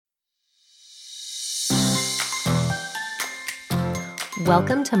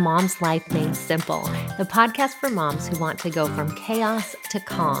Welcome to Mom's Life Made Simple, the podcast for moms who want to go from chaos to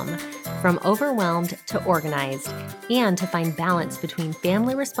calm, from overwhelmed to organized, and to find balance between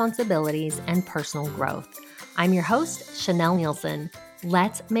family responsibilities and personal growth. I'm your host, Chanel Nielsen.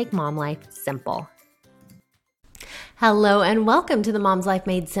 Let's make mom life simple. Hello and welcome to the Mom's Life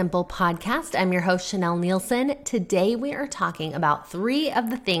Made Simple podcast. I'm your host, Chanel Nielsen. Today we are talking about 3 of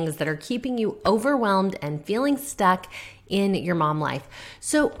the things that are keeping you overwhelmed and feeling stuck in your mom life.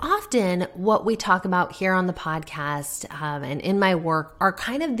 So often what we talk about here on the podcast and in my work are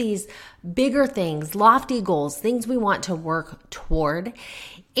kind of these bigger things, lofty goals, things we want to work toward.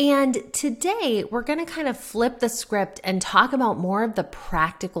 And today we're going to kind of flip the script and talk about more of the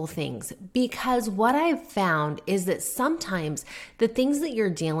practical things, because what I've found is that sometimes the things that you're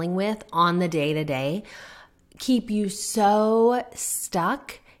dealing with on the day-to-day keep you so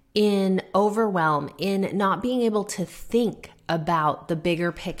stuck in overwhelm, in not being able to think about the bigger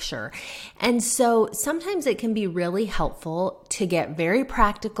picture. And so sometimes it can be really helpful to get very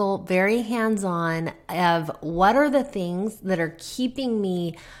practical, very hands-on of what are the things that are keeping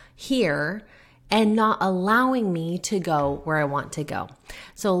me here and not allowing me to go where I want to go.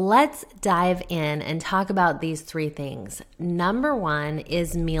 So let's dive in and talk about these 3 things. Number 1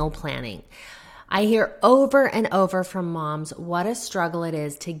 is meal planning. I hear over and over from moms what a struggle it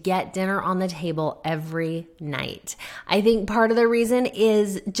is to get dinner on the table every night. I think part of the reason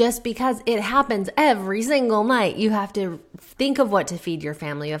is just because it happens every single night. You have to think of what to feed your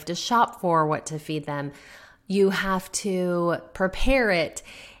family. You have to shop for what to feed them. You have to prepare it.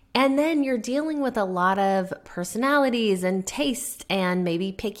 And then you're dealing with a lot of personalities and tastes and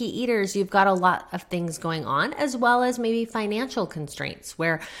maybe picky eaters. You've got a lot of things going on, as well as maybe financial constraints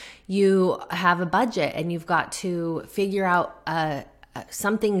where you have a budget and you've got to figure out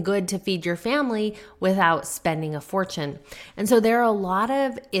something good to feed your family without spending a fortune. And so there are a lot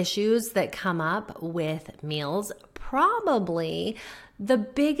of issues that come up with meals. Probably the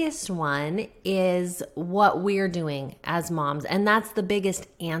biggest one is what we're doing as moms, and that's the biggest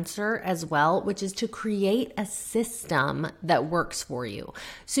answer as well, which is to create a system that works for you.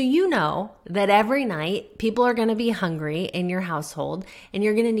 So you know that every night people are going to be hungry in your household, and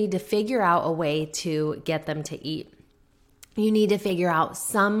you're going to need to figure out a way to get them to eat. You need to figure out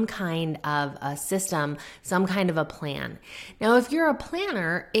some kind of a system, some kind of a plan. Now, if you're a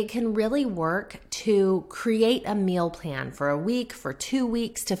planner, it can really work to create a meal plan for a week, for 2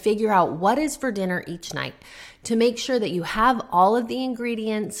 weeks, to figure out what is for dinner each night, to make sure that you have all of the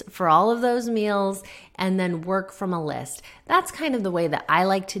ingredients for all of those meals and then work from a list. That's kind of the way that I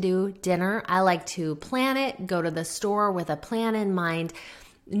like to do dinner. I like to plan it, go to the store with a plan in mind,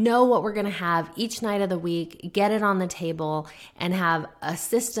 know what we're going to have each night of the week, get it on the table, and have a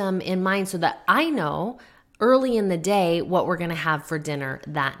system in mind so that I know early in the day what we're going to have for dinner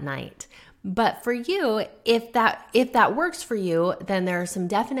that night. But for you, if that works for you, then there are some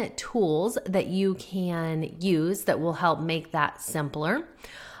definite tools that you can use that will help make that simpler.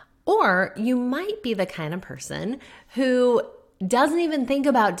 Or you might be the kind of person who doesn't even think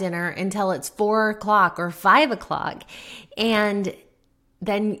about dinner until it's 4 o'clock or 5 o'clock, and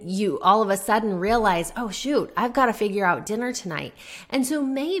then you all of a sudden realize, oh shoot, I've got to figure out dinner tonight. And so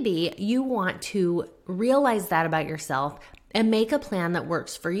maybe you want to realize that about yourself and make a plan that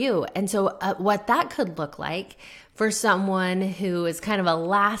works for you. And so what that could look like for someone who is kind of a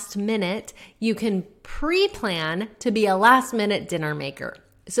last minute, you can pre-plan to be a last minute dinner maker.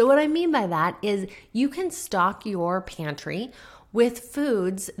 So what I mean by that is you can stock your pantry with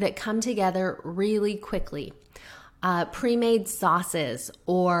foods that come together really quickly. Pre-made sauces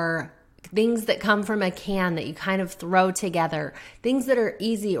or things that come from a can that you kind of throw together, things that are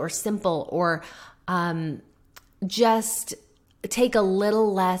easy or simple or just take a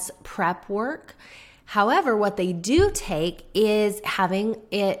little less prep work. However, what they do take is having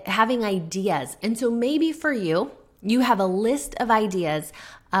ideas. And so maybe for you, you have a list of ideas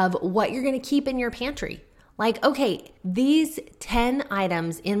of what you're going to keep in your pantry. Like, okay, these 10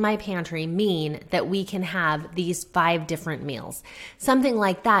 items in my pantry mean that we can have these 5 different meals. Something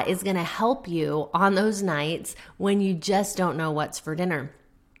like that is going to help you on those nights when you just don't know what's for dinner.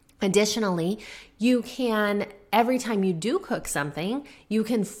 Additionally, you can, every time you do cook something, you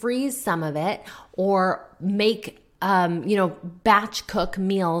can freeze some of it or make batch cook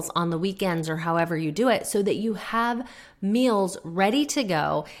meals on the weekends or however you do it so that you have meals ready to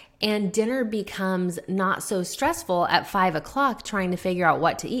go and dinner becomes not so stressful at 5 o'clock trying to figure out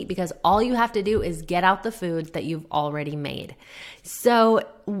what to eat, because all you have to do is get out the foods that you've already made. So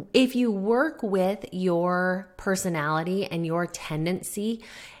if you work with your personality and your tendency,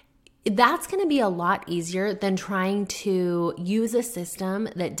 That's going to be a lot easier than trying to use a system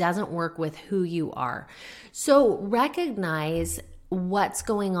that doesn't work with who you are. So recognize what's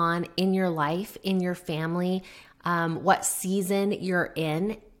going on in your life, in your family, what season you're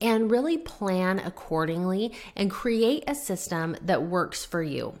in, and really plan accordingly and create a system that works for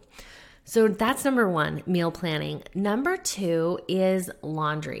you. So that's number one, meal planning. Number two is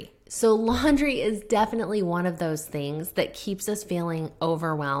laundry. So laundry is definitely one of those things that keeps us feeling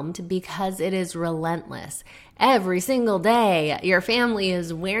overwhelmed because it is relentless. Every single day, your family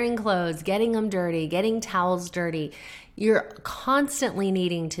is wearing clothes, getting them dirty, getting towels dirty. You're constantly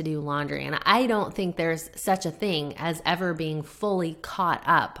needing to do laundry. And I don't think there's such a thing as ever being fully caught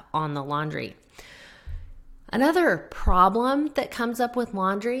up on the laundry. Another problem that comes up with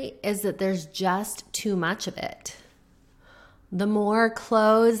laundry is that there's just too much of it. The more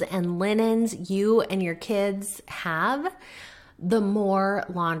clothes and linens you and your kids have, the more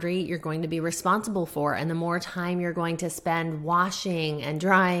laundry you're going to be responsible for, and the more time you're going to spend washing and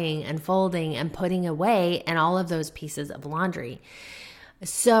drying and folding and putting away and all of those pieces of laundry.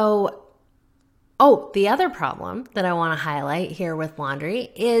 So, the other problem that I want to highlight here with laundry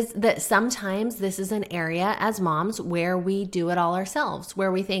is that sometimes this is an area as moms where we do it all ourselves,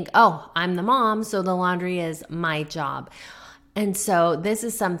 where we think, I'm the mom, so the laundry is my job. And so this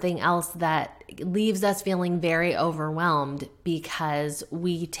is something else that leaves us feeling very overwhelmed because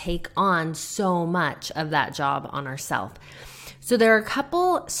we take on so much of that job on ourselves. So there are a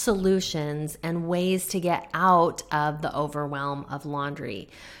couple solutions and ways to get out of the overwhelm of laundry.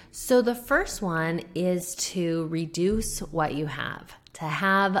 So the first one is to reduce what you have, to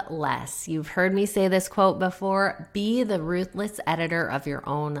have less. You've heard me say this quote before, be the ruthless editor of your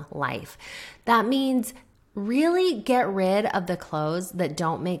own life. That means really get rid of the clothes that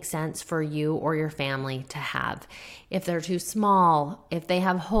don't make sense for you or your family to have. If they're too small, if they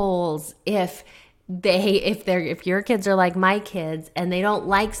have holes, if your kids are like my kids and they don't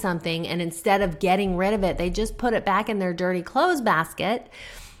like something and instead of getting rid of it, they just put it back in their dirty clothes basket,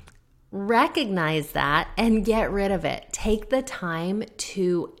 recognize that and get rid of it. Take the time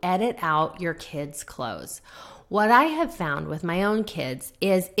to edit out your kids' clothes. What I have found with my own kids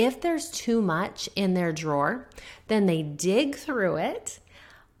is if there's too much in their drawer, then they dig through it,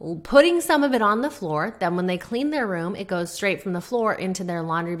 putting some of it on the floor. Then when they clean their room, it goes straight from the floor into their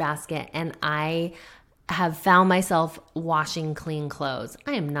laundry basket. And I have found myself washing clean clothes.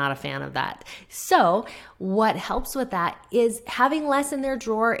 I am not a fan of that. So what helps with that is having less in their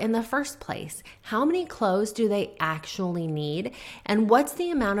drawer in the first place. How many clothes do they actually need? And what's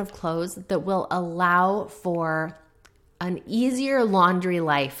the amount of clothes that will allow for an easier laundry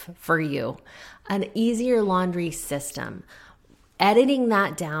life for you, an easier laundry system? Editing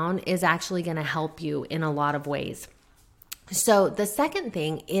that down is actually going to help you in a lot of ways. So the second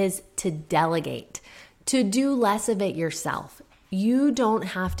thing is to delegate. To do less of it yourself. You don't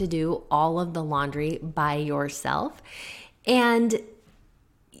have to do all of the laundry by yourself. And,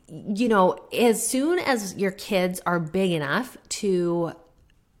 as soon as your kids are big enough to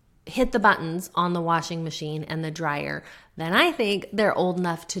hit the buttons on the washing machine and the dryer, then I think they're old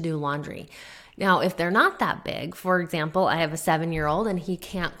enough to do laundry. Now, if they're not that big, for example, I have a 7-year-old and he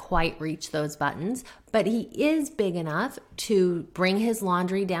can't quite reach those buttons, but he is big enough to bring his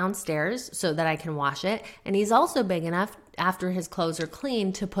laundry downstairs so that I can wash it. And he's also big enough after his clothes are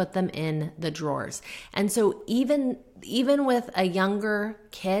clean to put them in the drawers. And so even with a younger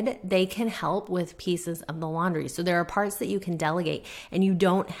kid, they can help with pieces of the laundry. So there are parts that you can delegate and you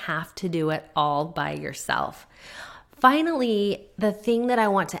don't have to do it all by yourself. Finally, the thing that I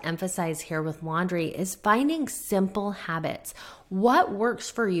want to emphasize here with laundry is finding simple habits. What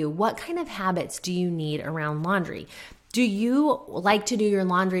works for you? What kind of habits do you need around laundry? Do you like to do your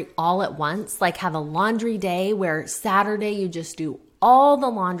laundry all at once? Like have a laundry day where Saturday you just do all the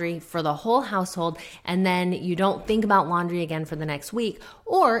laundry for the whole household and then you don't think about laundry again for the next week?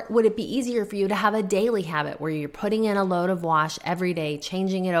 Or would it be easier for you to have a daily habit where you're putting in a load of wash every day,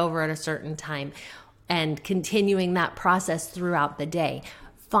 changing it over at a certain time, and continuing that process throughout the day?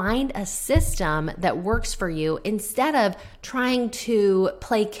 Find a system that works for you instead of trying to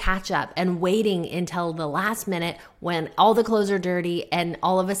play catch up and waiting until the last minute when all the clothes are dirty and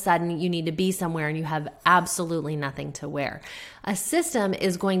all of a sudden you need to be somewhere and you have absolutely nothing to wear. A system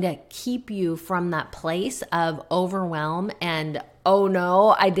is going to keep you from that place of overwhelm and, oh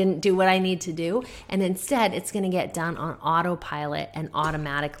no, I didn't do what I need to do. And instead, it's going to get done on autopilot and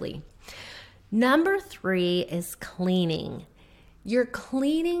automatically. Number 3 is cleaning. Your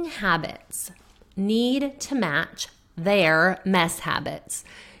cleaning habits need to match their mess habits.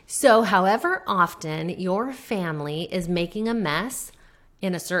 So however often your family is making a mess,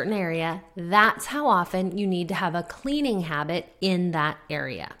 in a certain area, that's how often you need to have a cleaning habit in that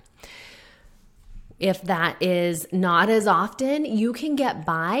area. If that is not as often, you can get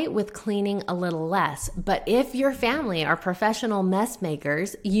by with cleaning a little less. But if your family are professional mess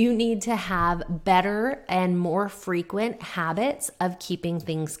makers, you need to have better and more frequent habits of keeping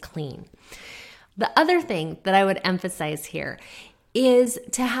things clean. The other thing that I would emphasize here is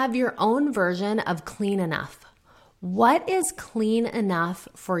to have your own version of clean enough. What is clean enough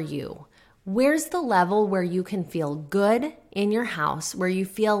for you? Where's the level where you can feel good in your house, where you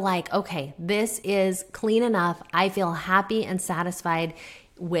feel like, okay, this is clean enough. I feel happy and satisfied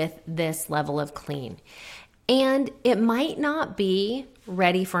with this level of clean. And it might not be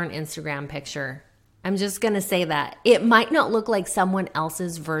ready for an Instagram picture. I'm just going to say that. It might not look like someone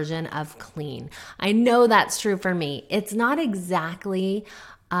else's version of clean. I know that's true for me. It's not exactly,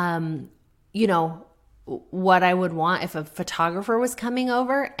 what I would want if a photographer was coming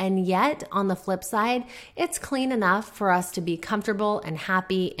over. And yet, on the flip side, it's clean enough for us to be comfortable and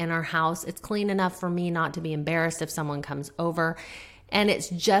happy in our house. It's clean enough for me not to be embarrassed if someone comes over. And it's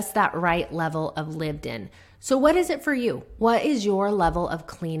just that right level of lived in. So what is it for you? What is your level of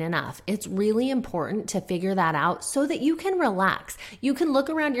clean enough? It's really important to figure that out so that you can relax. You can look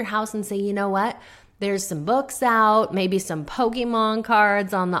around your house and say, you know what? There's some books out, maybe some Pokemon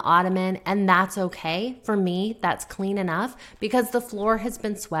cards on the ottoman, and that's okay. For me, that's clean enough because the floor has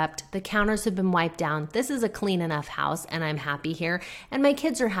been swept, the counters have been wiped down. This is a clean enough house, and I'm happy here, and my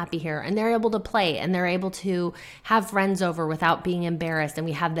kids are happy here, and they're able to play, and they're able to have friends over without being embarrassed, and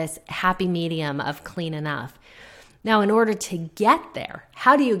we have this happy medium of clean enough. Now, in order to get there,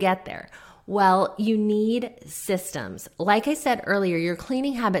 how do you get there? Well, you need systems. Like I said earlier, your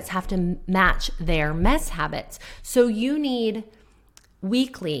cleaning habits have to match their mess habits. So you need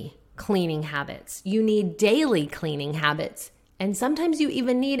weekly cleaning habits. You need daily cleaning habits. And sometimes you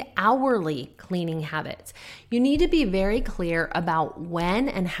even need hourly cleaning habits. You need to be very clear about when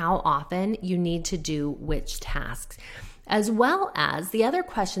and how often you need to do which tasks. As well as the other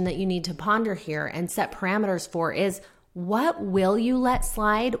question that you need to ponder here and set parameters for is, what will you let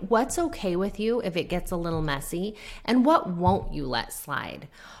slide? What's okay with you if it gets a little messy? And what won't you let slide?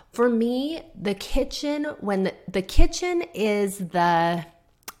 For me, the kitchen, when the kitchen is the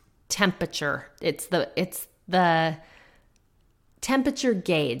temperature, it's the temperature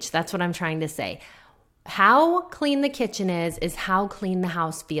gauge. That's what I'm trying to say. How clean the kitchen is how clean the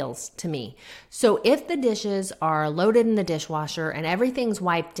house feels to me. So if the dishes are loaded in the dishwasher and everything's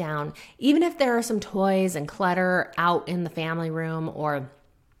wiped down, even if there are some toys and clutter out in the family room or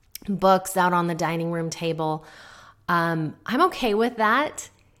books out on the dining room table, I'm okay with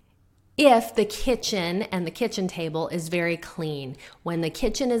that. If the kitchen and the kitchen table is very clean. When the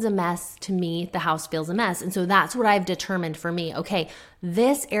kitchen is a mess, to me, the house feels a mess. And so that's what I've determined for me. Okay,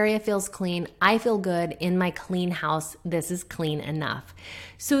 this area feels clean. I feel good in my clean house. This is clean enough.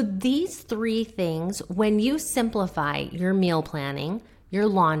 So these three things, when you simplify your meal planning, your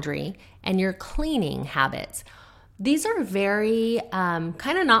laundry, and your cleaning habits, these are very kind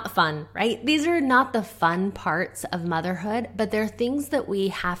of not fun, right? These are not the fun parts of motherhood, but they're things that we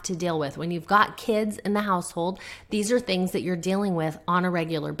have to deal with. When you've got kids in the household, these are things that you're dealing with on a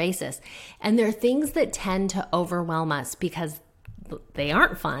regular basis. And they're things that tend to overwhelm us because they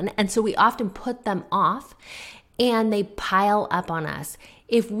aren't fun. And so we often put them off and they pile up on us.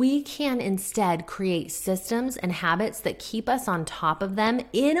 If we can instead create systems and habits that keep us on top of them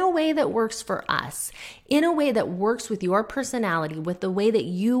in a way that works for us, in a way that works with your personality, with the way that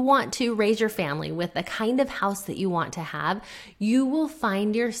you want to raise your family, with the kind of house that you want to have, you will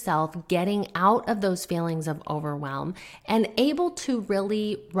find yourself getting out of those feelings of overwhelm and able to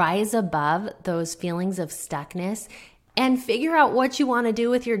really rise above those feelings of stuckness and figure out what you want to do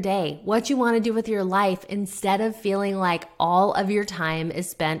with your day, what you want to do with your life, instead of feeling like all of your time is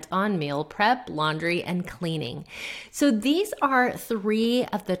spent on meal prep, laundry, and cleaning. So these are three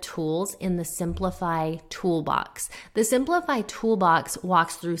of the tools in the Simplify Toolbox. The Simplify Toolbox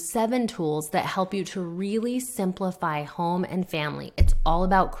walks through 7 tools that help you to really simplify home and family. It's all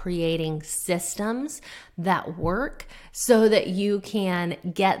about creating systems that work so that you can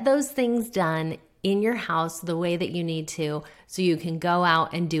get those things done in your house the way that you need to, so you can go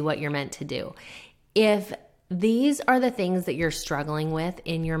out and do what you're meant to do. If these are the things that you're struggling with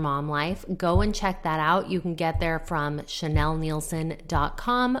in your mom life, go and check that out. You can get there from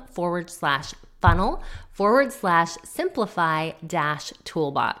ChanelNielsen.com/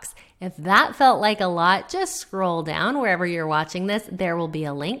 funnel/simplify-toolbox. If that felt like a lot, just scroll down wherever you're watching this. There will be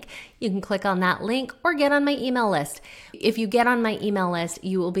a link. You can click on that link or get on my email list. If you get on my email list,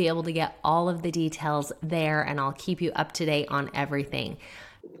 you will be able to get all of the details there, and I'll keep you up to date on everything.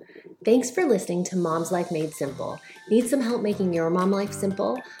 Thanks for listening to Mom's Life Made Simple. Need some help making your mom life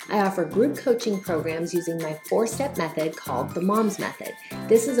simple? I offer group coaching programs using my 4-step method called the Mom's Method.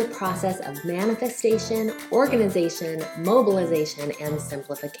 This is a process of manifestation, organization, mobilization, and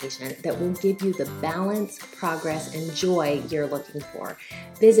simplification that will give you the balance, progress, and joy you're looking for.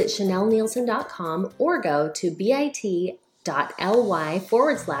 Visit ChanelNielsen.com or go to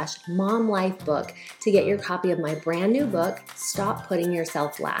bit.ly/momlifebook to get your copy of my brand new book, Stop Putting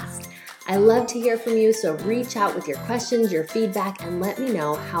Yourself Last. I love to hear from you, so reach out with your questions, your feedback, and let me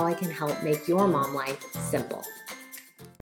know how I can help make your mom life simple.